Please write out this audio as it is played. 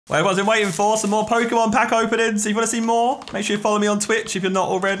What everyone's been waiting for, some more Pokemon pack openings. If you want to see more, make sure you follow me on Twitch if you're not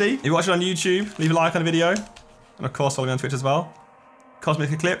already. If you're watching on YouTube, leave a like on the video. And of course, follow me on Twitch as well.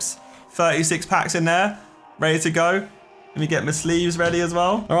 Cosmic Eclipse, 36 packs in there, ready to go. Let me get my sleeves ready as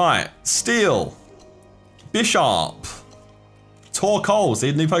well. All right, Steel, Bishop, Torkoal,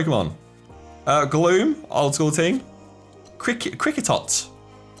 see the new Pokemon. Gloom, old school team. Cricketot,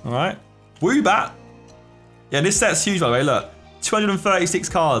 all right. Woobat. Yeah, this set's huge by the way, look. 236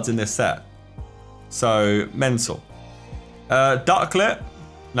 cards in this set. So, mental. Ducklet,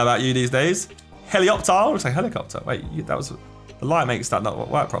 know about you these days. Helioptile, looks like helicopter. Wait, that was, the light makes that not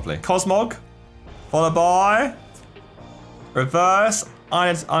work properly. Cosmog, followed by Reverse,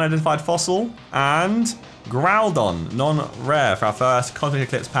 Unidentified Fossil, and Groudon, non-rare for our first Cosmic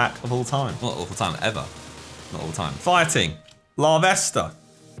Eclipse pack of all time. Not all the time, ever. Not all the time. Fighting, Larvesta,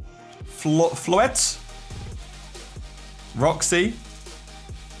 Floette, Roxy,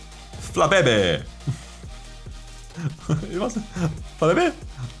 Flabebe. Flabebe?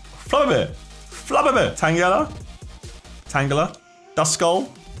 Flabebe. Flabebe. Tangela,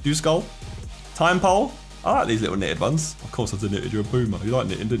 Duskull, Time Pole. I like these little knitted ones. Of course I did knitted, you're a boomer. You like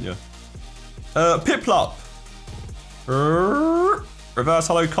knitting, didn't you? Piplup. Reverse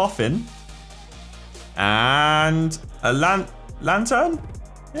Hollow Coffin. And a Lantern?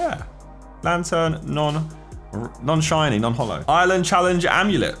 Yeah. Lantern, non-shiny, non-hollow. Island Challenge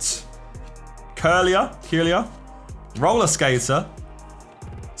Amulet. Curlia. Roller Skater.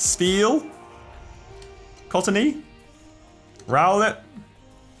 Steel. Cottony. Rowlet.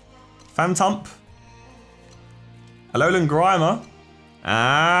 Phantump. Alolan Grimer.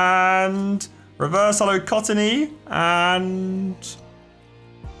 And Reverse Hollow Cottony. And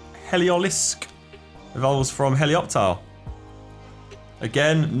Heliolisk. Evolves from Helioptile.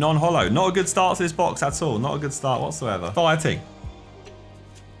 Again, non-hollow. Not a good start to this box at all. Not a good start whatsoever. Fighting.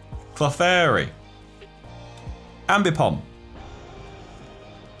 Clefairy. Ambipom.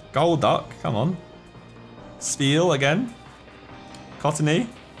 Golduck, come on. Steel again. Cottony.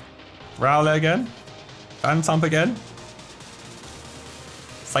 Rowlet again. Phantump again.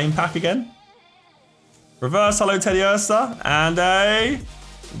 Same pack again. Reverse Hollow Teddiursa. And a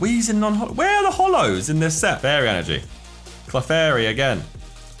Weezing non-hollow. Where are the hollows in this set? Fairy Energy. Clefairy again.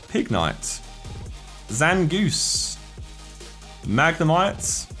 Pignite. Zangoose.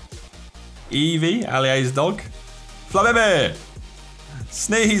 Magnemite. Eevee, Allia's dog. Flabebe.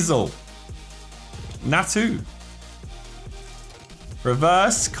 Sneasel. Natu.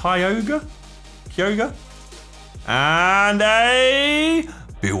 Reverse Kyogre. And a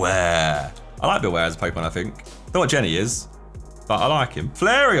Beware. I like Beware as a Pokemon, I think. Don't know what Jenny is, but I like him.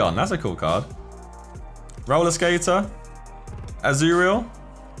 Flareon, that's a cool card. Roller Skater. Azurill.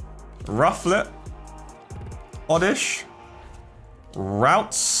 Rufflet. Oddish.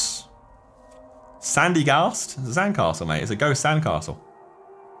 Routes. Sandygast. Sandcastle, mate. It's a ghost sandcastle.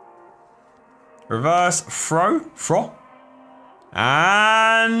 Reverse Fro.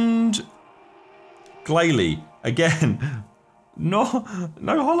 And Glalie. Again. No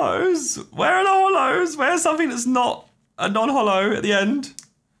hollows. Where are the hollows? Where's something that's not a non-hollow at the end?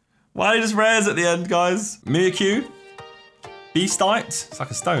 Why are they just rares at the end, guys? Mimikyu. Beastite. It's like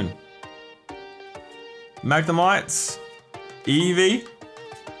a stone. Magnemite. Eevee.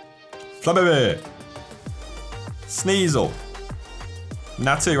 Flabebe. Sneasel.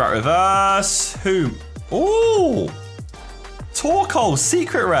 Natu, right, reverse. Who? Ooh! Torkoal,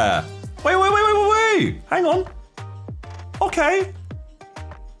 secret rare. Wait. Hang on. Okay.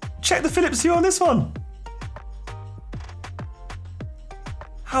 Check the Philips hue on this one.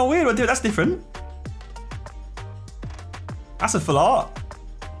 How weird would I do it? That's different. That's a full art.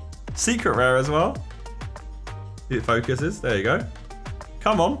 Secret rare as well. It focuses. There you go.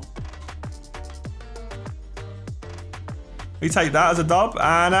 Come on. We take that as a dub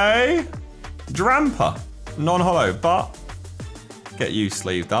and a Drampa. Non-hollow, but get you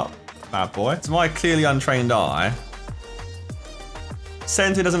sleeved up. Bad boy. To my clearly untrained eye,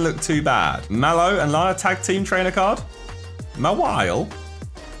 Sentry doesn't look too bad. Mallow and Lana tag team trainer card. Mawile.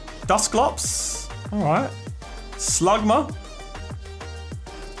 Dusclops. Alright. Slugma.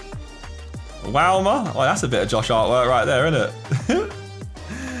 Wowma. Oh, that's a bit of Josh artwork right there, isn't it?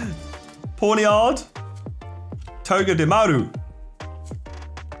 Pawniard. Togedemaru.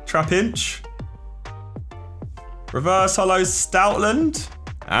 Trapinch. Reverse Hollow Stoutland.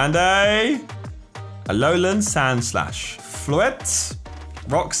 And a Alolan Sandslash. Floette.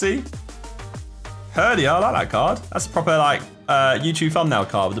 Roxy. Herdia, I like that card. That's a proper like YouTube thumbnail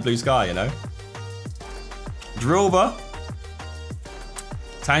card with the blue sky, you know. Drillbur.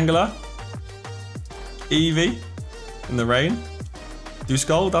 Tangela. Eevee in the rain. Do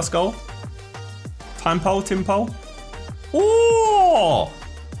skull, dust skull. Time pole, tim pole. Oh!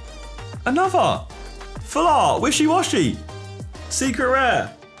 Another. Full art, wishy-washy. Secret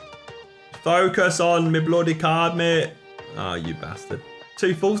rare. Focus on me bloody card, mate. Oh, you bastard.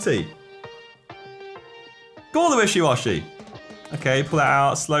 240. Go on the wishy-washy. Okay, pull that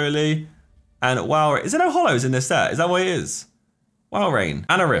out slowly. And wow, is there no hollows in this set? Is that what it is? Wow, rain.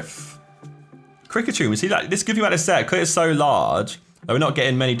 Anarif. Cricketune, we see that this gives you out this set, because it's so large, that we're not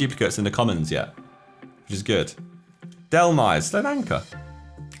getting many duplicates in the commons yet. Which is good. Delmise, Stone Anchor.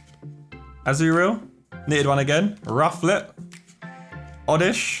 Azurill, knitted one again. Rufflet.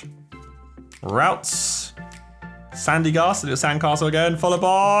 Oddish. Routes. Sandygast, a little sandcastle again, followed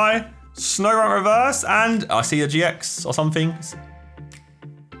by Snorunt Reverse, and I see a GX or something.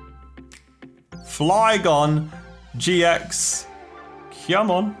 Flygon GX.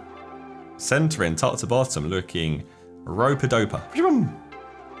 Come on. Centering top to bottom, looking rope-a-dopa.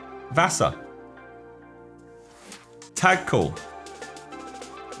 Vasa. Tag Call.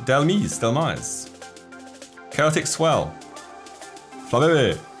 Delmise. Chaotic Swell.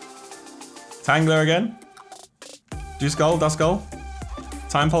 Flabébé. Tangler again. Juice Gold, Dust Gold.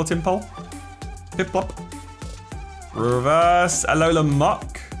 Time Pole, Tim Pole. Pip-Plop. Reverse Alola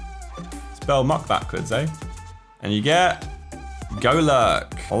Muck. Spell Muck backwards, eh? And you get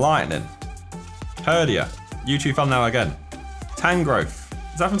Golurk. Lightning. Herdia. YouTube thumbnail again. Tangrowth.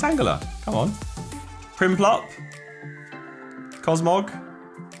 Is that from Tangela? Come on. Primplop. Cosmog.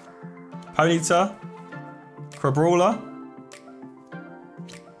 Ponyta. Crabrawler.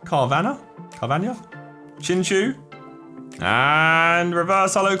 Carvania. Chinchu. And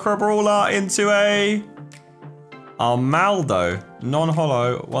reverse hollow Crabrawler into a Armaldo.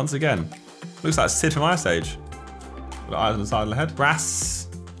 Non-hollow once again. Looks like Sid from Ice Age. Got eyes on the side of the head. Brass.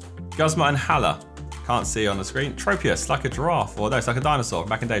 Guzma and Hala. Can't see on the screen. Tropius, like a giraffe. Or no, it's like a dinosaur.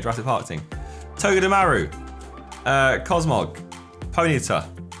 Back in the day, Jurassic Park thing. Togedemaru. Cosmog. Ponyta.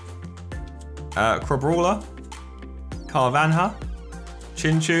 Crabrawler. Carvanha.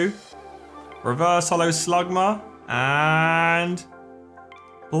 Chinchu. Reverse Hollow Slugma. And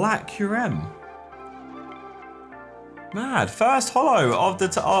Black Curem. Mad. First hollow of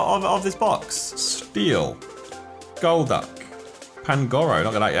the of this box. Steel. Golduck. Pangoro.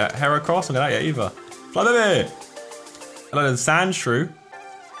 Not got that yet. Heracross. Not got that yet either. Flabébé. Alolan Sandshrew.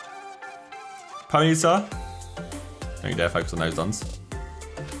 Ponyta. Don't you dare focus on those ones.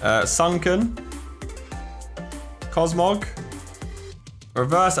 Sunken. Cosmog.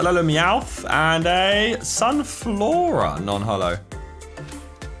 Reverse Alola Meowth. And a Sunflora non-hollow.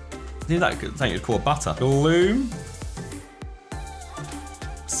 I think that could think you'd call butter. Gloom.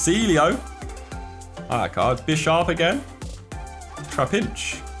 Celio. I like that card. Bisharp again.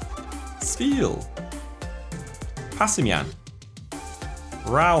 Trapinch. Spheal. Passimian.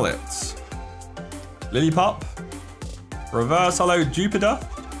 Rowlet. Lillipup. Reverse Hollow Jupiter.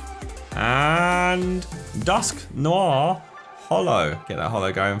 And Dusk Noir Hollow. Get that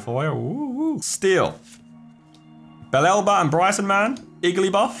hollow going for you. Ooh. Steel. Bellelba and Bryson Man.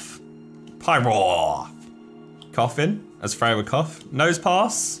 Igglybuff. Pyroar. Coffin, as Freya would cough. Nose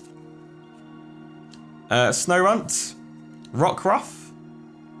Pass. Snorunt. Rockruff.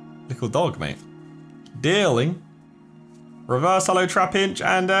 Little dog, mate. Dealing. Reverse Hollow Trapinch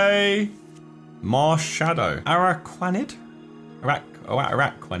and a Marsh Shadow. Araquanid?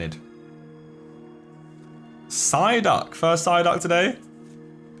 Araquanid. Psyduck. First Psyduck today.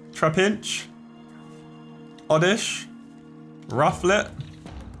 Trapinch. Oddish. Rufflet.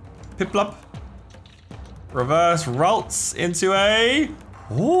 Piplup. Reverse Ralts into a...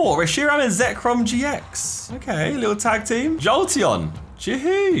 Oh, Reshiram and Zekrom GX. Okay, little tag team. Jolteon.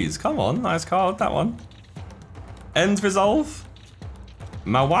 Jeez, come on. Nice card, that one. End Resolve.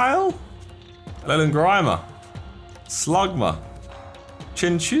 Mawile. Alolan Grimer. Slugma.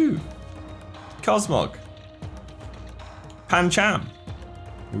 Chinchu. Cosmog. Pancham.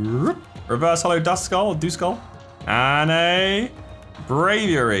 Reverse Hollow Duskull. And a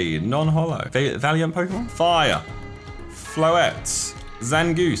Braviary, non-hollow. Valiant Pokemon. Fire. Floette.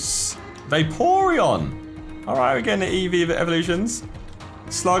 Zangoose. Vaporeon. Alright, we're getting the EV evolutions.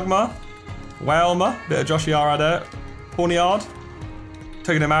 Slugma. Wailmer. Bit of Joshiara there. Pawniard.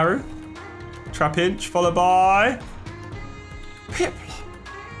 Togedemaru. Trapinch, followed by Piplup.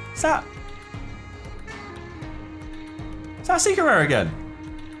 Is that a secret rare again?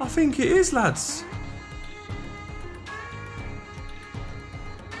 I think it is, lads.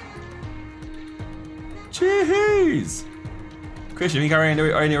 Jeez. Chris, you think I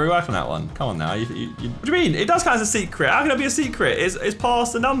only reworked on that one? Come on now. What do you mean? It does count as a secret. How can it be a secret? It's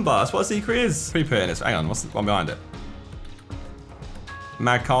past the number. That's what a secret is. What are you putting this? Hang on, what's the one behind it?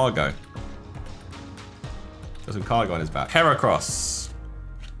 Mag Cargo. Got some cargo on his back. Heracross.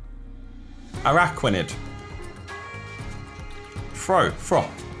 Araquanid. Fro.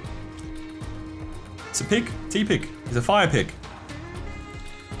 It's a pig. T-pig. He's a fire pig.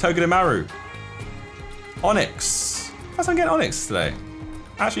 Togedemaru. Onyx. How's I'm getting Onyx today?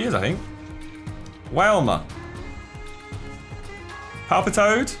 Actually is, I think. Whalmer.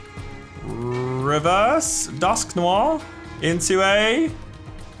 Palpitoad. Reverse. Dusk Noir. Into a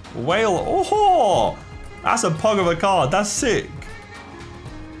whale. Oh, that's a pog of a card. That's sick.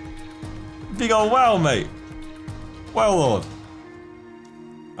 Big old whale, mate. Whale Lord.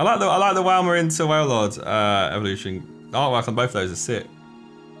 I like the Whalmer into Whale Lord evolution. Artwork on both of those is sick.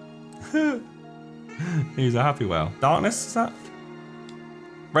 He's a happy whale. Darkness, is that?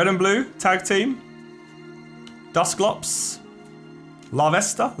 Red and blue, tag team. Dusklops.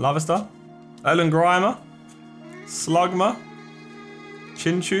 Larvesta. Ellen Grimer. Slugma.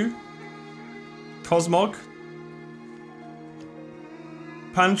 Chinchu. Cosmog.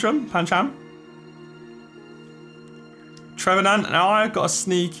 Pancham. Trevenant. Now I got a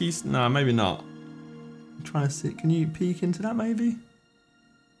sneaky. No, maybe not. I'm trying to see. Can you peek into that maybe?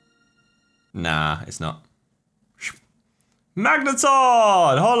 Nah, it's not.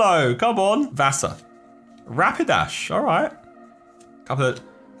 Magneton! Holo, come on. Vasa. Rapidash, alright. Couple of.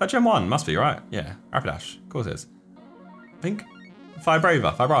 That Gen 1 must be, right? Yeah, Rapidash. Of course it is. I think.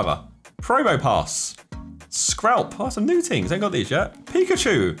 Vibrava. Probopass. Skrelp. Oh, some new things. Ain't got these yet.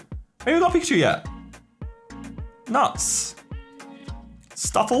 Pikachu. Ain't got Pikachu yet. Nuts.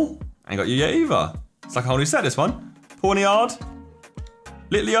 Stuffle. Ain't got you yet either. It's like a whole new set, this one. Pawniard.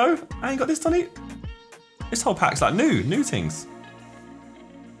 Litleo. I ain't got this, Tony. This whole pack's like new things.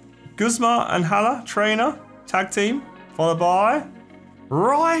 Guzma and Hala, trainer, tag team, followed by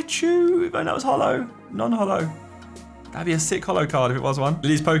Raichu. Even that was holo, non-holo. That'd be a sick holo card if it was one.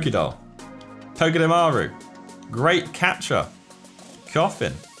 Lily's Pokédoll. Togedemaru. Great Catcher.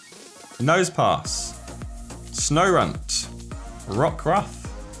 Coffin. Nose Pass. Snorunt. Rockruff.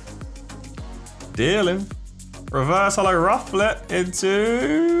 Deerling. Reverse holo Rufflet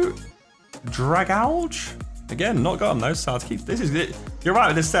into Dragouge. Again, not got them though, so I'll keep. This is it. You're right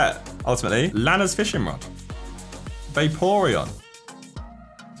with this set, ultimately. Lana's Fishing Rod. Vaporeon.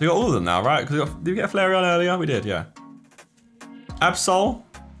 So we got all of them now, right? Did we get a Flareon earlier? We did, yeah. Absol.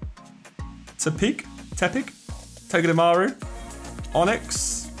 Tepig. Togedemaru.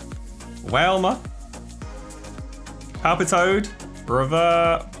 Onyx. Whalmer. Palpitoad.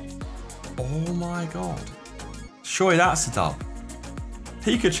 Oh my god. Surely that's a dub.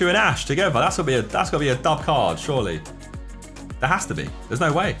 Pikachu and Ash together. That's gotta be a dub card, surely. There has to be. There's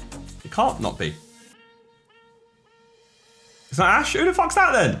no way. It can't not be. It's not Ash? Who the fuck's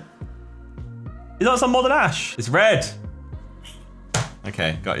that then? It's not some modern Ash. It's red.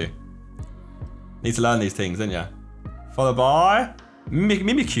 Okay, got you. Need to learn these things, didn't you? Followed by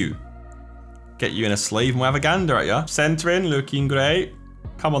Mimikyu. Get you in a sleeve and we'll have a gander at you. Centering, looking great.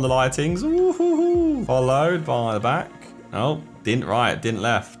 Come on the lightings. Ooh. Followed by the back. Oh, didn't right, didn't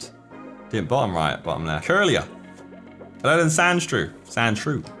left. Didn't bottom right, bottom left. Curlia. Alolan Sandshrew.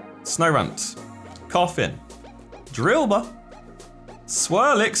 Snorunt. Coffin. Drillbur.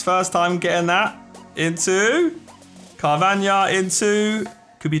 Swirlix, first time getting that. Into Carvania, into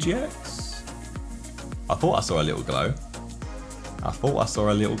QBGX. I thought I saw a little glow. I thought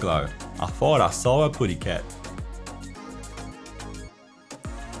I saw a putty cat.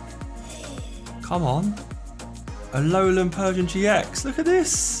 Come on. A Alolan Persian GX. Look at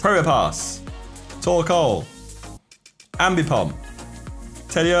this. Probopass. Torkoal. Ambipom.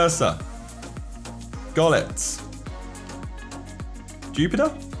 Teddiursa. Golett.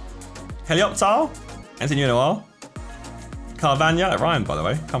 Jupiter. Helioptile. Ain't seen you in a while. Carvania. That rhymed, by the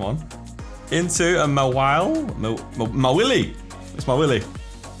way. Come on. Into a Mawili. It's Mawili.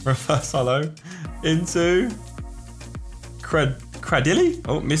 Reverse holo. Into Cradilly.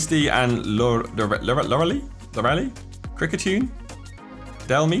 Oh, Misty and Lorelei. Kricketune.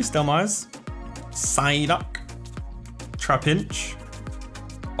 Delmise. Psyduck. Trapinch.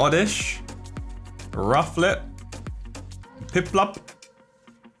 Oddish. Rufflet. Piplup.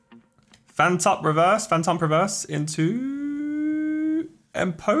 Phantump reverse into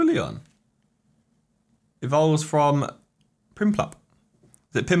Empoleon. Evolves from Primplup.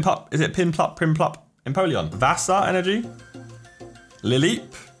 Is it Pinplup? Empoleon. Vasa energy.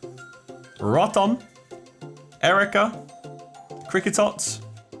 Lileep. Rotom. Erica. Cricketot.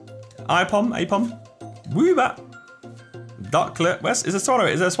 Apom. Woobat. Ducklet. Is there a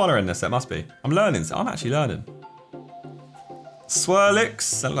Swallow in this? There must be. I'm learning. I'm actually learning. Swirlix.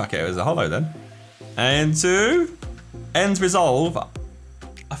 Sounded like it was a holo then. Into Ends Resolve.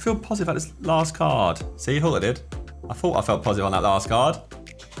 feel positive about this last card. See, I thought I did. I thought I felt positive on that last card.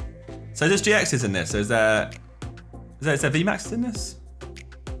 So there's GXs in this. So is there VMAXs in this?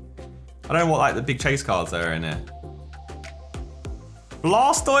 I don't know what like the big chase cards there are in here.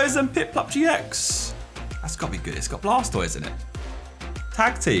 Blastoise and Piplup GX. That's got to be good. It's got Blastoise in it.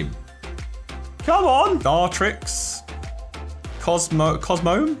 Tag team. Come on. Dartrix.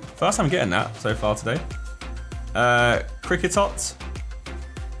 Cosmome. First time getting that so far today. Cricketot.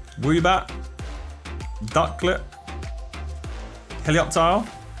 Woobat. Ducklet. Helioptile.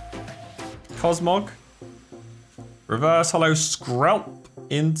 Cosmog. Reverse Holo Skrelp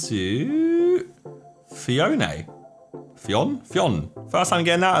into Fione. Fion. First time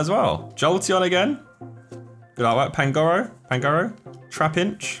getting that as well. Jolteon again. Good artwork. Pangoro.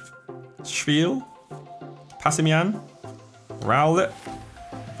 Trapinch. Schweel. Passimian. Rowlet.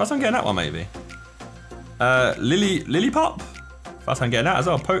 First time getting that one maybe. Lillipup. First time getting that as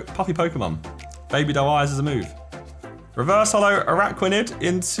well. Puppy Pokemon. Baby Doe Eyes as a move. Reverse Holo Araquanid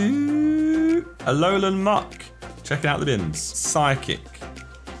into Alolan Muck. Checking out the bins. Psychic.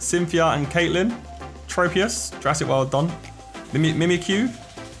 Cynthia and Caitlin. Tropius. Jurassic World Don. Mimikyu.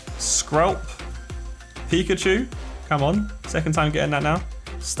 Skrelp. Pikachu. Come on. Second time getting that now.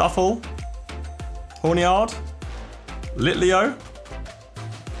 Stuffle. Horniard. Litleo.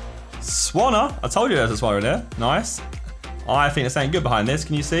 Swanna. I told you there's a Swanna in there. Nice. I think there's something good behind this.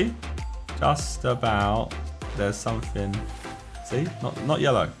 Can you see? Just about. There's something. See? Not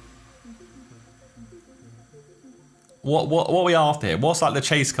yellow. What are we after here? What's like the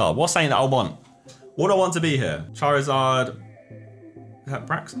chase card? What's something that I want? What do I want to be here? Charizard. Is that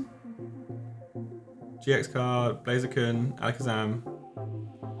Braxton? GX card. Blaziken. Alakazam.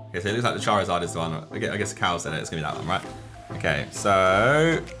 Okay, so it looks like the Charizard is the one. I guess the cow said it. It's gonna be that one, right? Okay,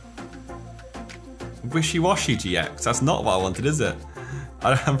 so Wishy-Washy GX. That's not what I wanted, is it?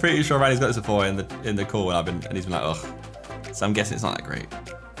 I'm pretty sure Randy's got this before in the call, and he's been like, ugh. So I'm guessing it's not that great.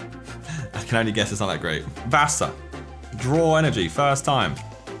 I can only guess it's not that great. Vasa. Draw Energy, first time.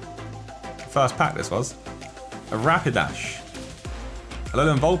 First pack this was. A Rapidash.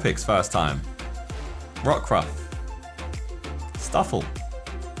 Alolan Vulpix, first time. Rockruff. Stuffle.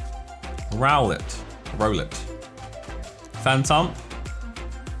 Rowlet. Phantump.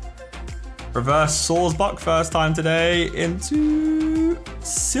 Reverse Sawsbuck, first time today, into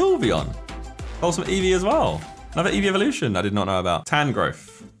Sylveon. Oh, some Eevee as well. Another Eevee evolution I did not know about.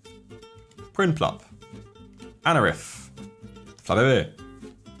 Tangrowth. Prinplup. Anorith. Flabébé.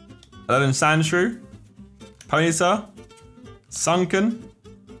 Alolan Sandshrew. Ponyta. Sunken.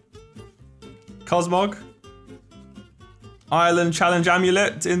 Cosmog. Island Challenge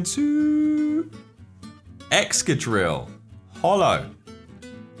Amulet into Excadrill. Holo.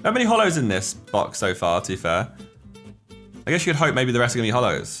 Not many holos in this box so far, to be fair. I guess you could hope maybe the rest are going to be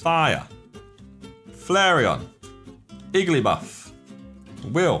holos. Fire. Flareon. Igglybuff.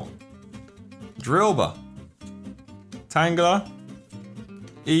 Will. Drillbur. Tangela.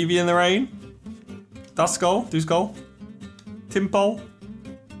 Eevee in the Rain. Duskull. Timpole.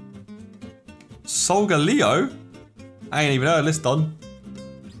 Solgaleo. I ain't even heard of this done.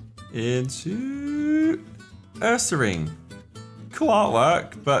 Into Ursaring. Cool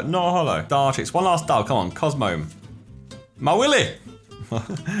artwork, but not a holo. Dartrix. One last dub. Come on. Cosmome. Mawili.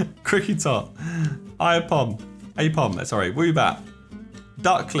 Cricketot. Apom. Sorry. Woobat.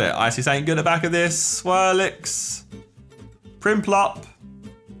 Ducklet. I see something good at the back of this. Swirlix. Prinplup.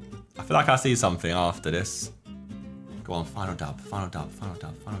 I feel like I see something after this. Go on. Final dub.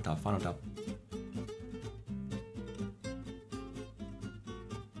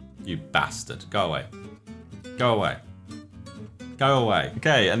 You bastard. Go away.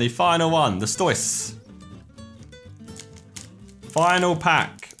 Okay, and the final one, the Stoice. Final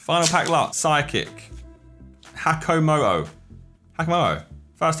pack luck. Psychic. Hakomoto.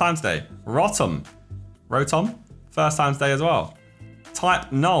 First time today. Rotom. First time today as well.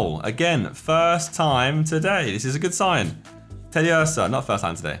 Type Null. Again, first time today. This is a good sign. Teddiursa, not first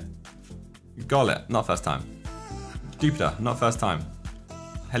time today. Gollet, not first time. Jupiter, not first time.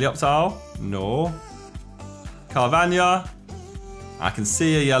 Helioptile, no. Carvania. I can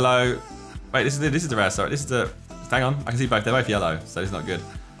see a yellow. Wait, this is the rare, sorry. This is the. Hang on, I can see both. They're both yellow, so it's not good.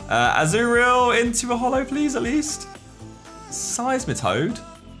 Azurill into a holo, please, at least. Seismitoad.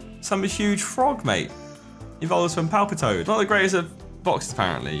 Some huge frog, mate. Evolves from Palpitoad. Not the greatest of boxes,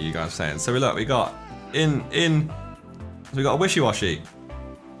 apparently, you guys are saying. So we got we got a Wishy-Washy.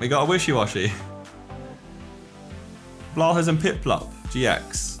 Blastoise and Piplup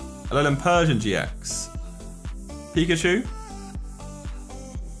GX. Alolan Persian GX. Pikachu.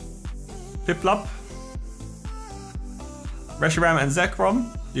 Piplup. Reshiram and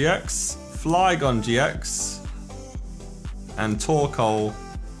Zekrom. GX, Flygon GX, and Torkoal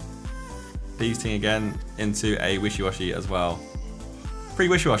beating again into a Wishy-Washy as well. 3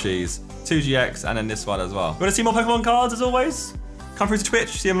 Wishy-Washies, 2 GX, and then this one as well. Want to see more Pokemon cards as always? Come through to Twitch,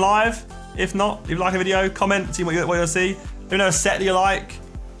 see them live. If not, leave a like on the video, comment, see what you want to see. Let me know a set that you like.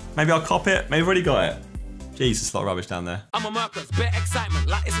 Maybe I'll cop it. Maybe I've already got it. Jesus, a lot of rubbish down there. I'm a Mercus, bare excitement,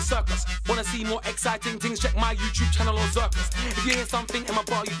 like it's a circus. Wanna see more exciting things? Check my YouTube channel on Circus. If you hear something in my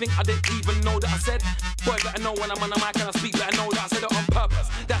bar you think I didn't even know that I said, boy, better know when I'm on the mic and I speak, better know that I said it on purpose.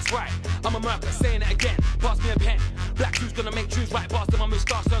 That's right, I'm a Mercus.